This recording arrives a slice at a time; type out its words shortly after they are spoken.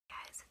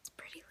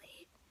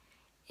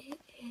It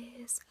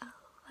is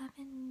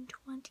 11:24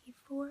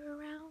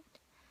 around,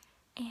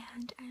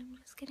 and I'm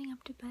just getting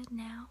up to bed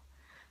now.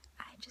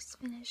 I just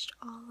finished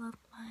all of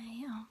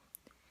my,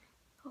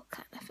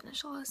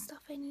 finished all the stuff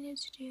I needed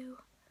to do.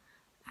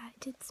 I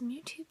did some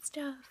YouTube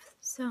stuff,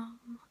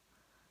 some,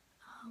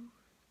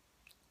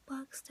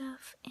 blog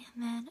stuff, and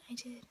then I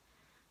did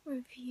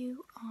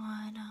review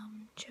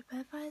on,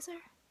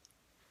 TripAdvisor,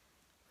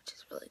 which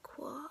is really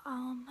cool.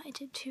 I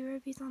did 2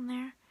 reviews on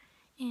there,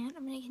 and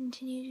I'm going to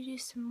continue to do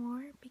some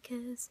more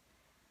because,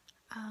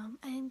 I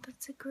think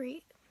that's a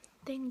great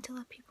thing to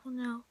let people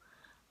know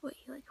what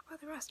you like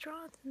about the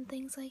restaurants and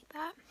things like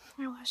that.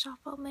 I washed off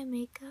all my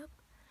makeup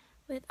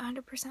with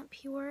 100%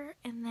 pure,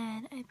 and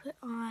then I put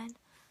on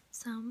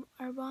some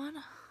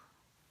Arbonne.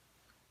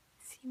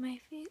 See, my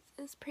face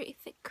is pretty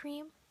thick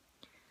cream.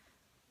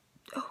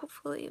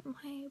 Hopefully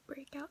my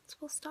breakouts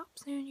will stop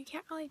soon. You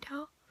can't really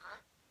tell.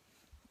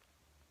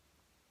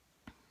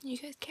 You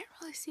guys can't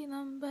really see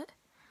them, but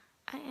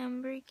I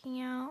am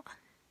breaking out.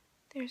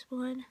 There's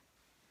one.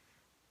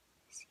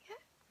 See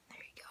it?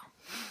 There you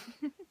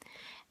go.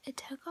 It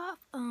took off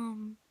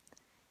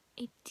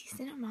a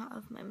decent amount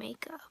of my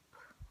makeup.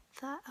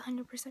 That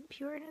 100%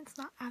 pure, and it's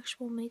not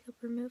actual makeup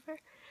remover,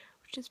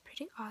 which is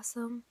pretty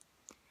awesome.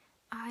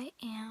 I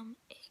am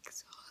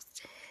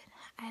exhausted.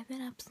 I've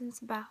been up since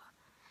about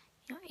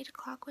 8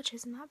 o'clock, which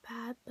isn't that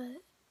bad,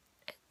 but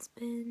it's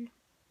been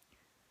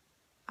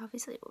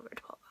obviously over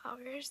 12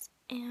 hours,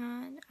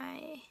 and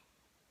I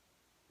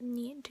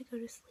need to go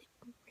to sleep.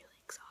 I'm really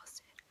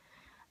exhausted.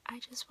 I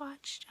just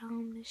watched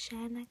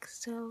Shan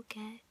XO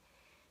get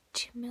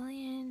 2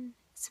 million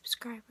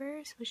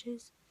subscribers, which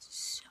is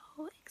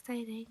so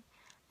exciting.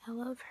 I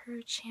love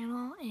her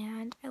channel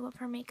and I love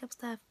her makeup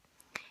stuff,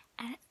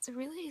 and it's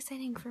really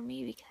exciting for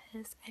me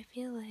because I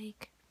feel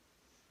like,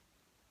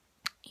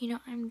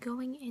 I'm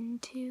going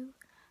into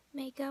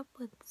makeup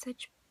with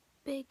such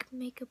big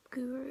makeup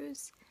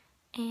gurus,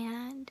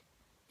 and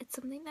it's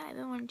something that I've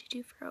been wanting to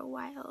do for a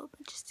while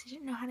but just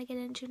didn't know how to get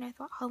into, and I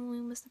thought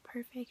Halloween was the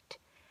perfect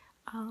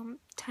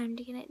time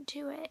to get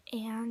into it.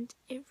 And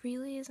it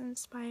really is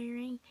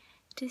inspiring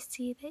to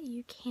see that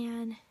you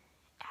can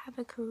have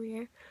a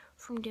career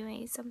from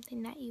doing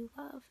something that you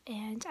love.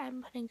 And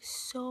I'm putting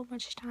so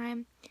much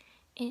time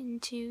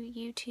into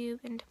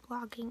YouTube, into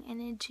blogging, and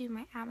into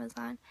my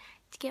Amazon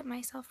to get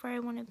myself where I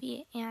want to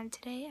be. And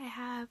today I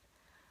have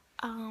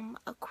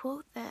a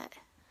quote that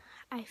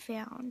I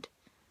found,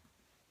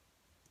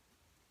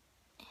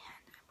 and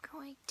I'm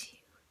going to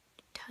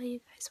tell you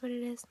guys what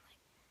it is in like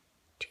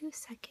 2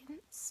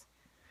 seconds.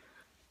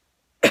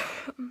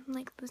 I'm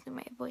like losing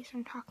my voice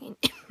from talking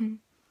to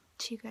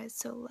you guys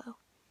so low,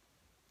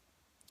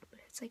 but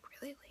it's like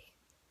really late.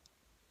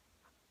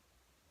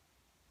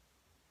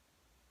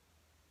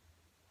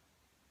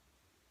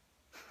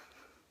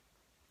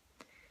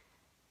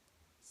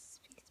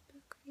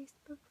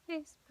 Facebook.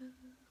 It's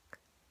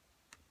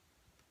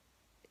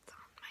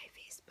on my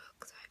Facebook,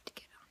 so I have to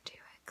get onto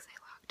it because I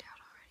logged out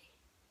already.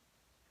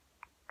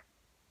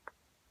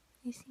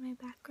 You see my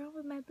background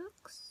with my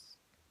books?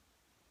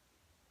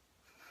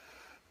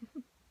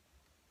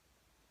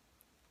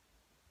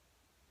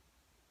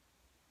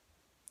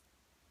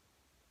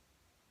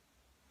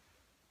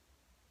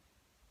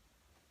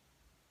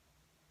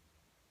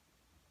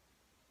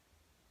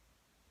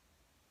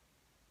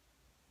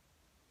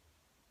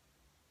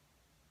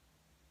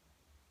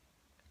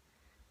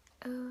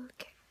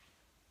 Okay.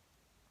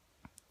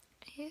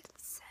 It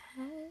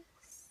says,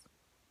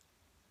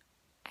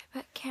 I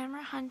put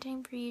camera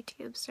hunting for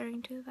YouTube,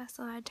 starting to invest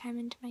a lot of time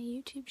into my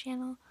YouTube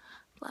channel,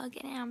 blog,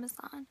 and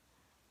Amazon.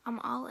 I'm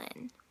all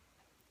in.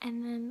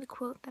 And then the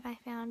quote that I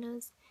found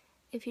was,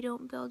 if you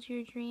don't build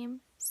your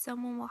dream,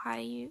 someone will hire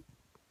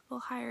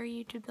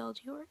you to build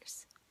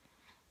yours.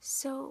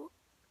 So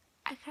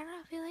I kind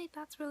of feel like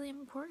that's really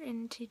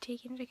important to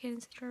take into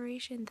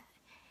consideration, that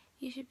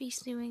you should be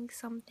doing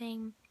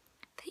something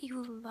that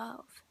you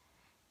love.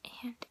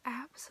 And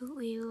I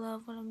absolutely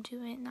love what I'm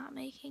doing, not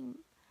making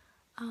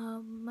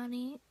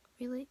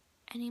really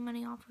any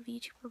money off of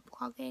YouTube or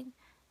blogging,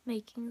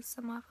 making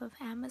some off of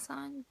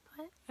Amazon,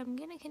 but I'm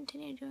gonna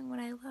continue doing what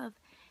I love.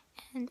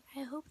 And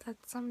I hope that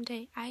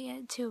someday I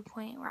get to a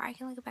point where I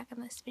can look back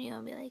on this video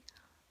and be like,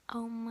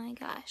 oh my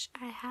gosh,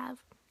 I have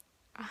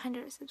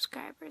 100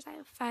 subscribers, I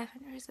have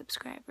 500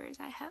 subscribers,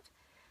 I have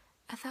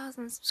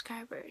 1,000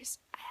 subscribers,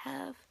 I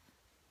have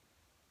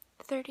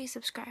 30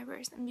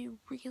 subscribers, and be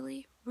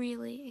really,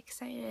 really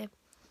excited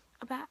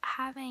about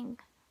having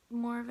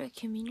more of a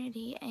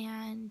community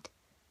and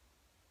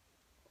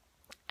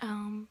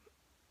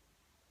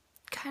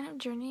kind of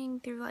journeying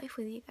through life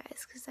with you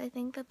guys, because I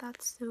think that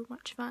that's so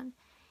much fun.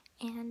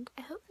 And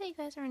I hope that you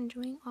guys are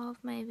enjoying all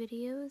of my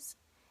videos.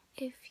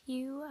 If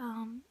you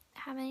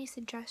have any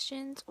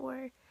suggestions,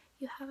 or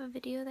you have a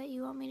video that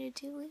you want me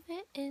to do, leave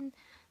it in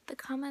the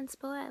comments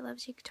below. I love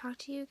to talk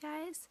to you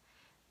guys.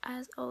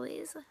 As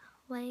always,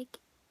 like,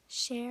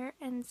 share,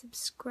 and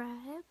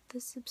subscribe. The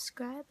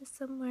subscribe is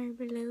somewhere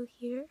below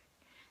here,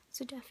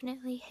 so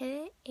definitely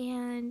hit it.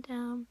 And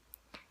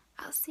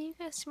I'll see you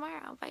guys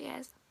tomorrow. Bye,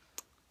 guys.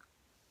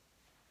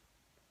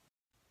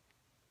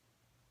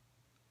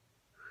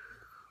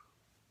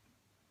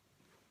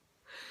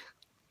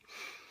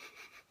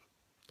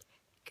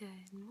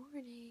 Good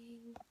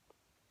morning.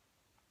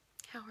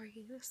 How are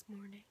you this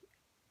morning?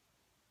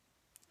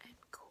 I'm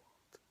cold.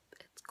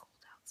 It's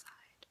cold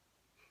outside.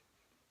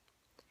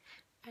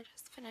 I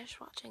just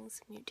finished watching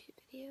some YouTube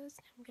videos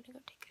and I'm gonna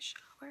go take a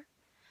shower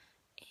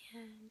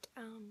and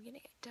I'm gonna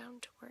get down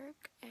to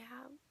work. I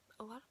have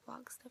a lot of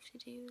vlog stuff to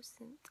do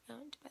since I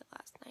went to bed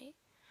last night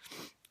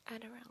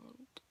at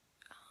around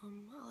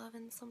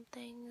 11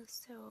 something,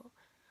 so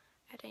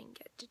I didn't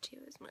get to do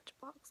as much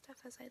vlog stuff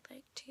as I'd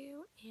like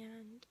to,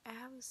 and I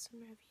have some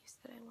reviews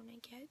that I want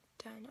to get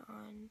done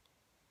on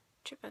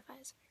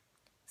TripAdvisor.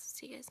 So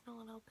see you guys in a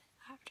little bit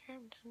after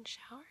I'm done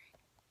showering.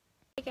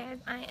 Hey guys,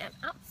 I am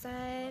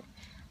outside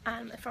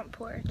on the front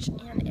porch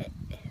and it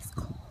is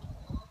cold.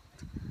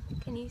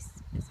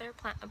 Is there a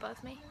plant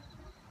above me?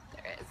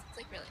 There is. It's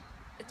like really,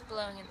 it's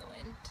blowing in the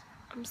wind.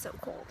 I'm so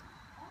cold.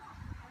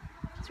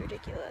 It's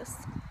ridiculous.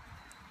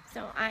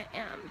 So I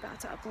am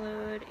about to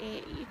upload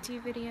a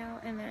YouTube video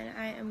and then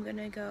I am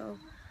gonna go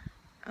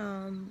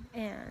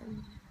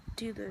and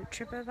do the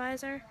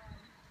TripAdvisor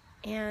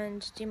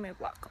and do my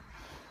vlog.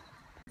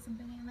 Some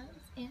bananas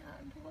and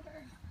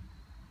water.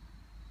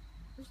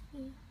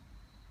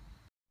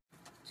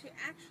 To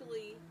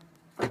actually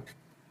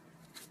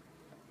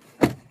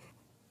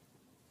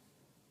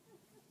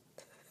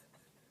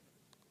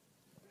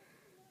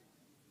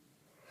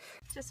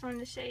just wanted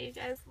to show you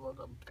guys a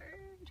little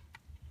bird.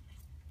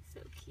 So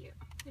cute.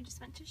 We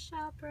just went to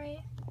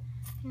ShopRite.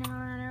 Now we're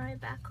on our way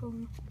back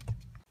home.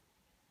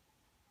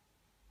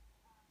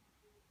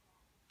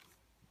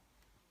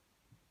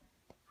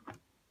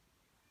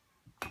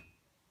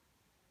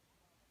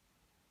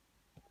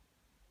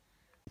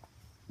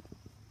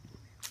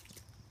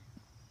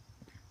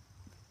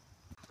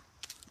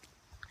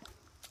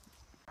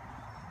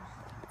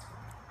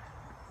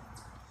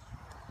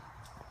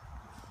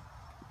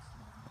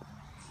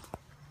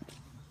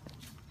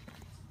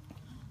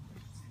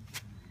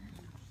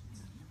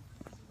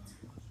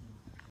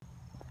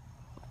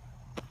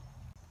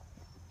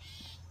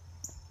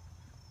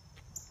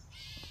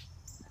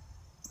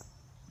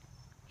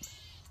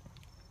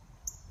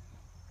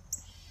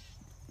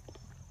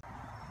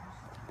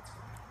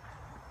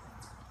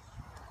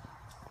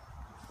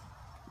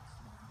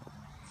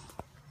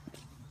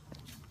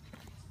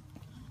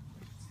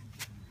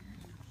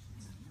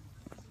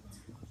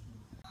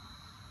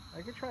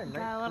 I could try night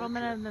Got a little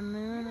portrait. bit of the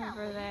moon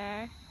over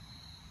there.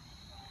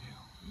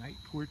 Yeah, night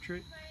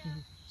portrait.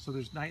 So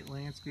there's night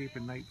landscape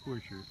and night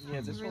portrait.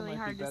 Yeah, this really one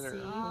might hard be to better. see.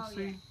 We'll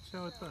see.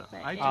 So it's up.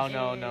 But I it Oh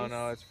just,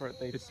 no! It's for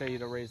they say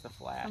to raise the A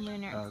flash.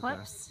 lunar Okay.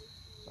 eclipse,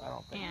 So I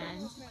don't think.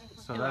 and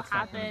so it will that's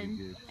not gonna be happen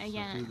good.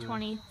 again So at do the-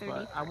 2030.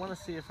 But I want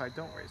to see if I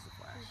don't raise the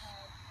flash.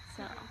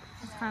 So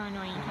it's kind of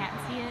annoying you can't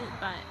see it,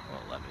 but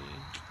Well, let me.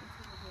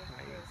 Can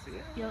I even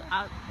see it?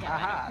 I'll get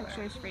Aha, better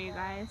pictures for you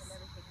guys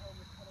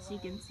so you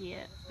can see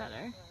it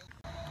better.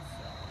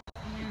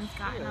 And it's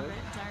gotten a bit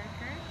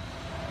darker.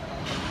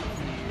 It's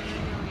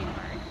really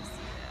hard to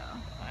see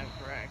though. I'm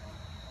correct.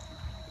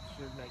 It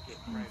should make it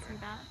You can see brighter.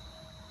 that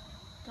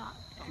dot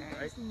there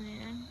Right. is the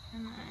moon,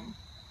 and then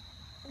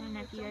I don't know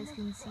if you guys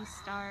can see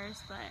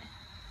stars, but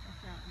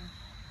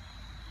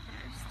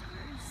there's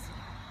stars.